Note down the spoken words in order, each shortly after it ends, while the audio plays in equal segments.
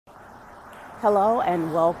Hello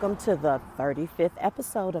and welcome to the 35th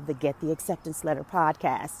episode of the Get the Acceptance Letter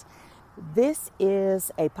podcast. This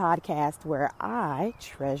is a podcast where I,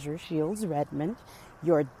 Treasure Shields Redmond,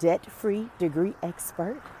 your debt-free degree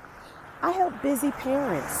expert, I help busy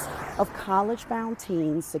parents of college-bound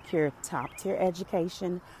teens secure top-tier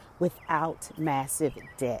education without massive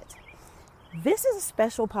debt. This is a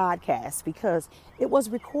special podcast because it was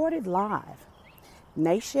recorded live.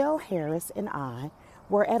 Nashelle Harris and I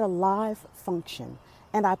were at a live function,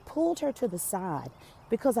 and I pulled her to the side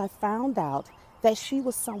because I found out that she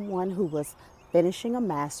was someone who was finishing a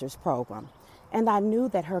master's program, and I knew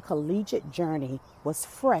that her collegiate journey was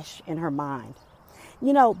fresh in her mind.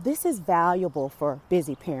 You know, this is valuable for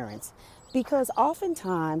busy parents because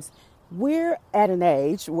oftentimes we're at an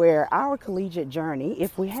age where our collegiate journey,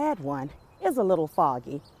 if we had one, is a little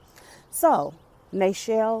foggy. So,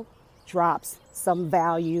 Nashelle drops some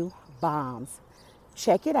value bombs.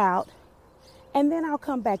 Check it out, and then I'll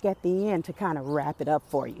come back at the end to kind of wrap it up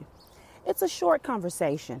for you. It's a short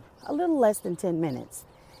conversation, a little less than 10 minutes.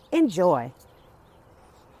 Enjoy.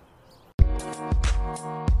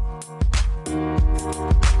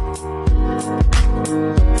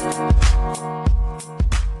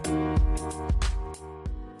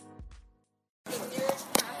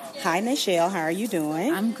 Hi, Nashelle. How are you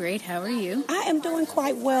doing? I'm great. How are you? I am doing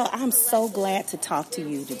quite well. I'm so glad to talk to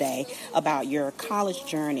you today about your college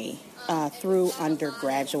journey through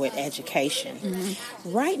undergraduate education.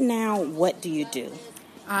 Mm-hmm. Right now, what do you do?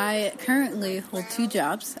 I currently hold two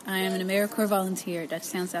jobs. I am an AmeriCorps volunteer at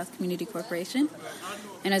Dutchtown South Community Corporation,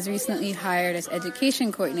 and I was recently hired as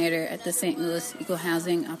education coordinator at the St. Louis Equal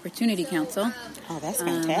Housing Opportunity Council. Oh, that's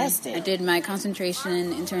fantastic. I did my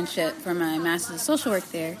concentration internship for my Master's of Social Work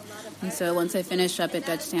there, and so once I finish up at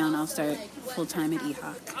Dutchtown, I'll start full-time at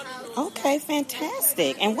EHOC. Okay,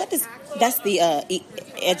 fantastic. And that's the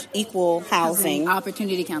Equal Housing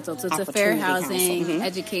Opportunity Council. So it's a fair housing,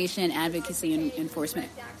 education, advocacy, and enforcement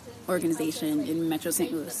organization in Metro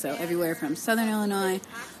St. Louis. So everywhere from Southern Illinois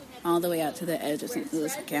all the way out to the edge of St.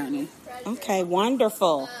 Louis County. Okay,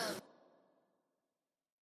 wonderful.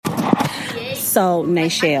 So,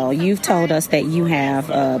 Nashelle, you've told us that you have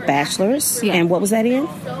a bachelor's, and what was that in?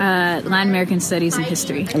 Latin American Studies and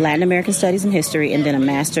History. Latin American Studies and History, and then a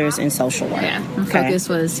master's in social work. Yeah, my focus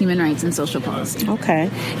was human rights and social policy. Okay,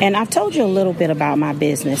 and I've told you a little bit about my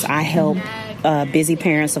business. I help busy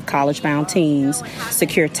parents of college-bound teens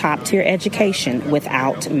secure top-tier education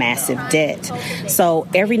without massive debt. So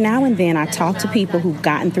every now and then I talk to people who've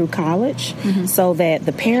gotten through college so that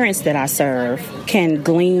the parents that I serve can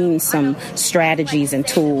glean some strategies and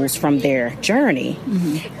tools from their journey.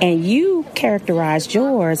 And you characterized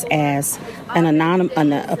yours as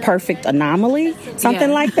a perfect anomaly,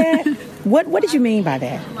 something like that. What did you mean by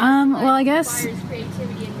that? Well, I guess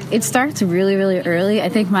it starts really, really early. I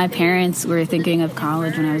think my parents were thinking of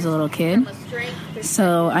college when I was a little kid.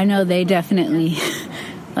 So I know they definitely,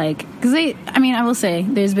 I will say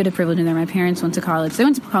there's a bit of privilege in there. My parents went to college. They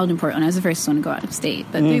went to college in Portland. I was the first one to go out of state.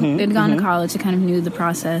 But they'd gone to college. They kind of knew the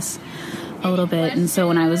process a little bit. And so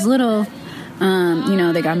when I was little,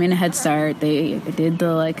 they got me in a Head Start.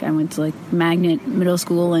 I went to Magnet Middle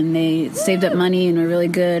School, and they saved up money and were really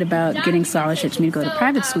good about getting scholarships for me to go to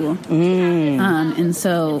private school. And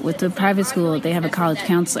so with the private school, they have a college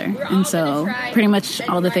counselor. And so pretty much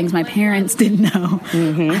all the things my parents didn't know,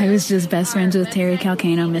 I was just best friends with Terry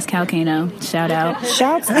Calcano, Miss Calcano.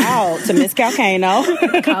 Shouts out to Miss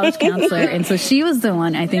Calcano. College counselor. And so she was the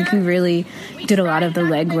one, I think, who really did a lot of the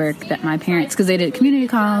legwork that my parents, because they did community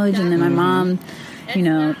college, and then my mom,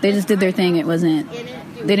 they just did their thing.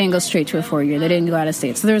 They didn't go straight to a 4-year. They didn't go out of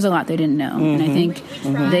state. So there was a lot they didn't know. And I think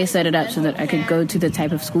they set it up so that I could go to the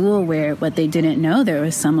type of school where what they didn't know, there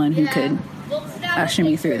was someone who could usher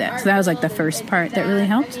me through that. So that was the first part that really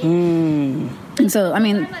helped. And so,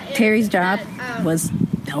 Terry's job was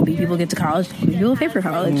helping people get to college, helping people pay for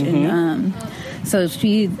college. And so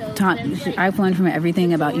I've learned from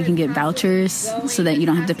everything about you can get vouchers so that you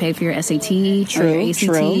don't have to pay for your SAT or your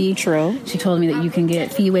ACT. True. She told me that you can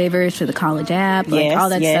get fee waivers for the college app, all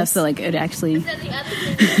that stuff. So it actually,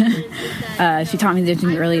 she taught me the difference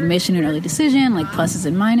between early admission and early decision, pluses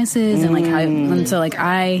and minuses, and so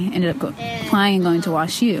I ended up applying and going to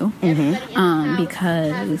WashU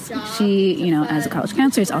because she, as a college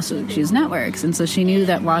counselor, she was networks, and so she knew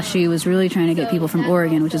that WashU was really trying to get people from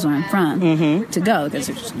Oregon, which is where I'm from, to go, because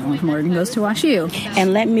there's just no one from Oregon goes to WashU.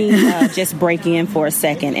 And let me just break in for a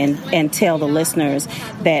second and tell the listeners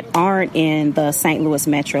that aren't in the St. Louis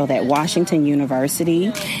Metro that Washington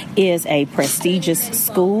University is a prestigious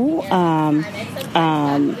school.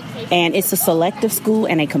 And it's a selective school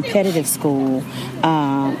and a competitive school,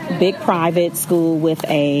 big private school with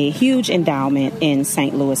a huge endowment in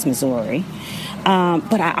St. Louis, Missouri.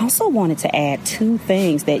 But I also wanted to add two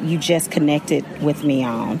things that you just connected with me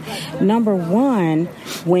on. Number one,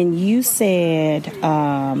 when you said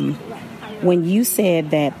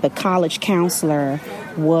that the college counselor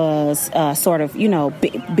was sort of, being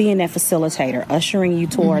that facilitator, ushering you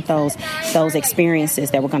toward those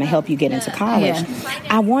experiences that were going to help you get into college. Yeah.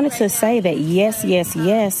 I wanted to say that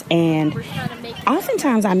yes, and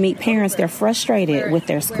oftentimes I meet parents, they're frustrated with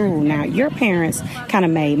their school. Now, your parents kind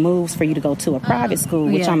of made moves for you to go to a private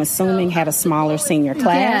school, which I'm assuming had a smaller senior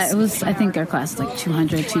class. Yeah, it was, I think our class was like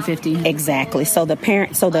 200, 250. Exactly. So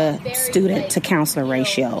the student to counselor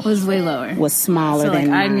ratio was way lower. Was smaller than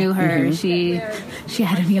mine. I knew her. She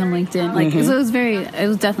had me on LinkedIn. So it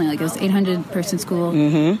was definitely it was 800 person school.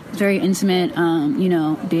 It was very intimate.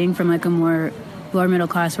 Being from like a more lower middle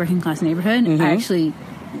class, working class neighborhood,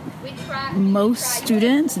 most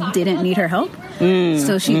students didn't need her help.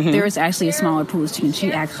 So there was actually a smaller pool of students.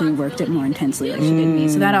 She actually worked it more intensely like she did me.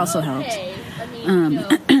 So that also helped.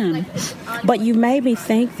 But you made me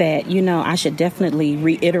think that, I should definitely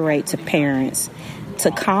reiterate to parents to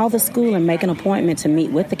call the school and make an appointment to meet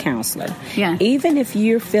with the counselor. Yeah. Even if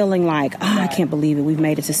you're feeling like, I can't believe it, we've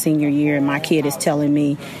made it to senior year and my kid is telling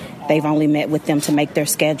me they've only met with them to make their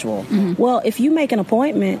schedule. Well, if you make an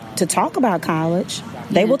appointment to talk about college,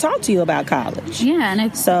 they will talk to you about college. Yeah, and you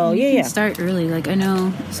can start early. I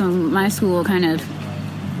know, so my school kind of,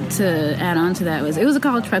 to add on to that, it was a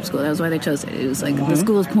college prep school. That was why they chose it. It was the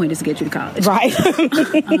school's point is to get you to college. Right.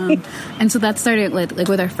 And so that started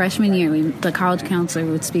with our freshman year. The college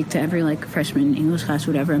counselor would speak to every freshman English class,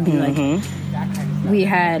 whatever, and be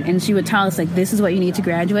and she would tell us this is what you need to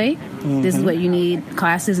graduate. This is what you need,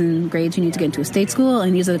 classes and grades you need to get into a state school,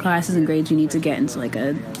 and these are the classes and grades you need to get into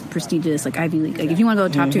a prestigious Ivy League. If you want to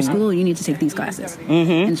go top tier school, you need to take these classes.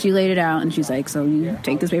 And she laid it out, and she's like, so you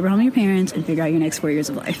take this paper home to your parents and figure out your next 4 years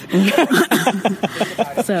of life.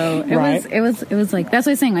 So it was that's what I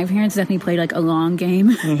was saying. My parents definitely played a long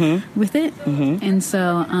game with it. And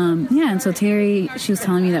so and so Terry, she was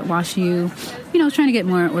telling me that WashU, was trying to get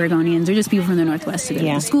more Oregonians or just people from the Northwest to go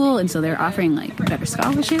to school, and so they're offering better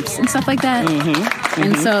scholarships and stuff like that.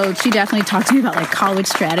 And so she definitely talked to me about college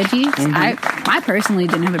strategies. I personally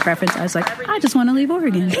didn't have a preference. I was like, I just want to leave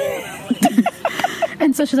Oregon.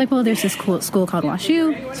 And so she's like, well, there's this cool school called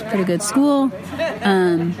WashU. It's a pretty good school.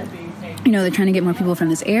 They're trying to get more people from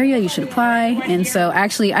this area. You should apply. And so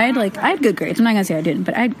actually, I had good grades. I'm not gonna say I didn't,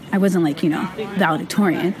 but I wasn't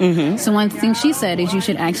valedictorian. So one thing she said is you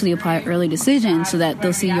should actually apply early decision so that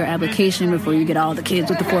they'll see your application before you get all the kids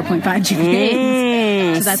with the 4.5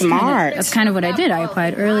 GPAs. So that's smart. That's kind of what I did. I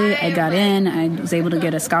applied early. I got in. I was able to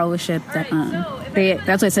get a scholarship that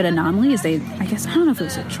that's why I said anomaly is I don't know if it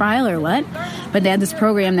was a trial or what, but they had this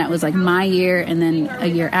program that was my year and then a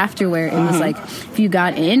year after where it was if you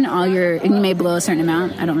got in and you may blow a certain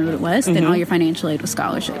amount, I don't remember what it was, then all your financial aid was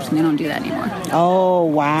scholarships, and they don't do that anymore. Oh,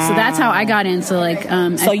 wow. So that's how I got in. So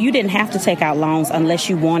so you didn't have to take out loans unless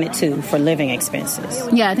you wanted to for living expenses.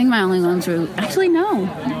 Yeah, I think my only loans were actually no,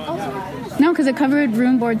 because it covered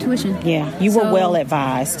room, board, tuition. Yeah, you were well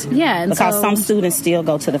advised. Yeah, because some students still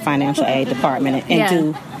go to the financial aid department and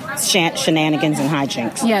do shenanigans and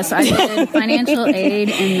hijinks. Yeah, so I did financial aid,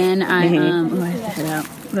 and then I I have to head out.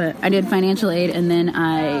 But I did financial aid, and then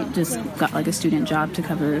I just got a student job to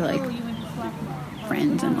cover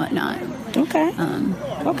friends and whatnot. Okay.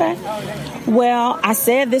 Okay. Well, I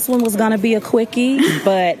said this one was going to be a quickie,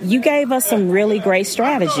 but you gave us some really great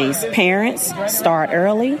strategies. Parents, start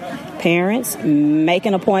early. Parents, make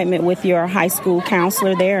an appointment with your high school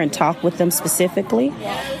counselor there and talk with them specifically.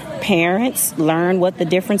 Parents, learn what the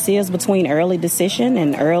difference is between early decision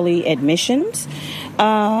and early admissions.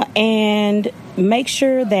 And make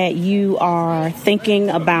sure that you are thinking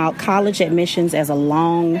about college admissions as a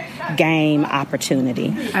long game opportunity.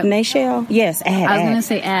 Nachelle? Yes, add. I was going to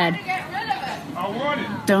say add.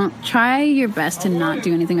 Don't try your best to not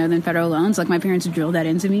do anything other than federal loans. My parents drilled that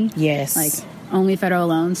into me. Yes. Only federal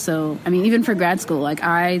loans. So, even for grad school,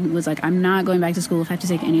 I was I'm not going back to school if I have to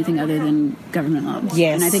take anything other than government loans.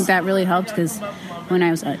 Yes. And I think that really helped because when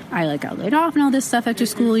I was, I got laid off and all this stuff after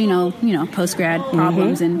school, post-grad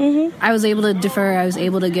problems. And I was able to defer. I was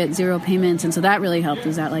able to get zero payments. And so that really helped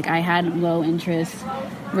was that, I had low interest,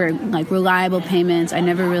 reliable payments. I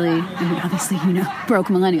never really, obviously, broke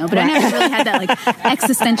millennial, but I never really had that,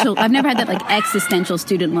 I've never had that, existential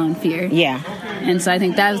student loan fear. Yeah. And so I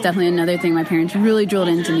think that was definitely another thing my parents really drilled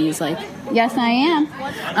into me is yes, I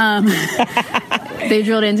am. They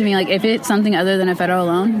drilled into me, if it's something other than a federal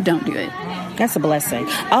loan, don't do it. That's a blessing.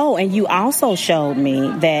 Oh, and you also showed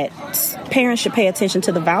me that parents should pay attention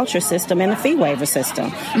to the voucher system and the fee waiver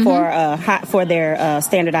system for their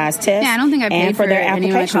standardized tests. Yeah, I don't think I paid and for their any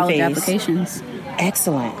of my application college fees. applications.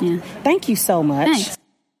 Excellent. Yeah. Thank you so much. Thanks.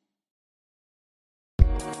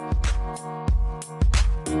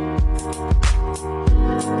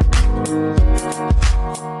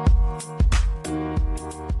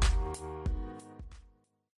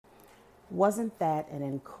 Wasn't that an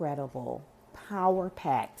incredible,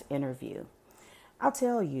 power-packed interview? I'll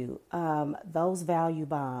tell you, those value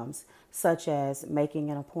bombs, such as making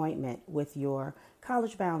an appointment with your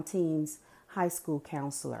college-bound teen's high school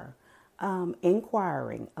counselor,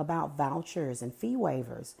 inquiring about vouchers and fee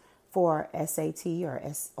waivers for SAT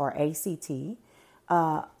or ACT,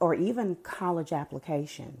 or even college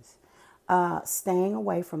applications, staying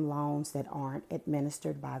away from loans that aren't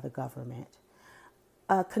administered by the government,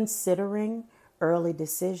 considering early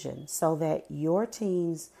decision so that your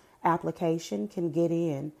teen's application can get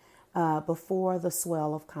in before the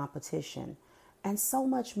swell of competition, and so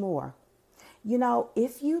much more. You know,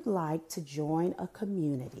 if you'd like to join a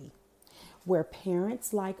community where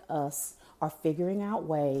parents like us are figuring out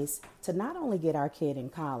ways to not only get our kid in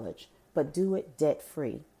college, but do it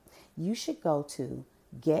debt-free, you should go to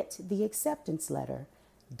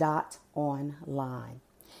gettheacceptanceletter.online.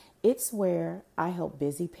 It's where I help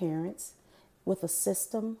busy parents with a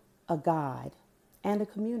system, a guide, and a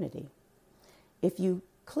community. If you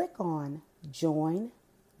click on Join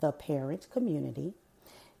the Parent Community,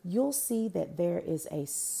 you'll see that there is a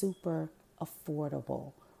super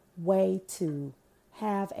affordable way to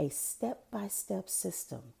have a step-by-step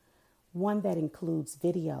system, one that includes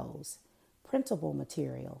videos, printable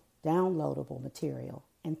material, downloadable material,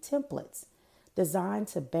 and templates designed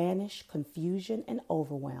to banish confusion and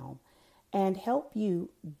overwhelm and help you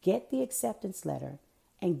get the acceptance letter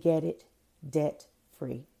and get it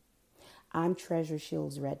debt-free. I'm Treasure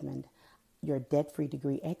Shields Redmond, your debt-free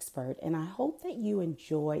degree expert, and I hope that you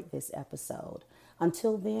enjoyed this episode.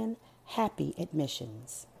 Until then, happy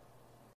admissions.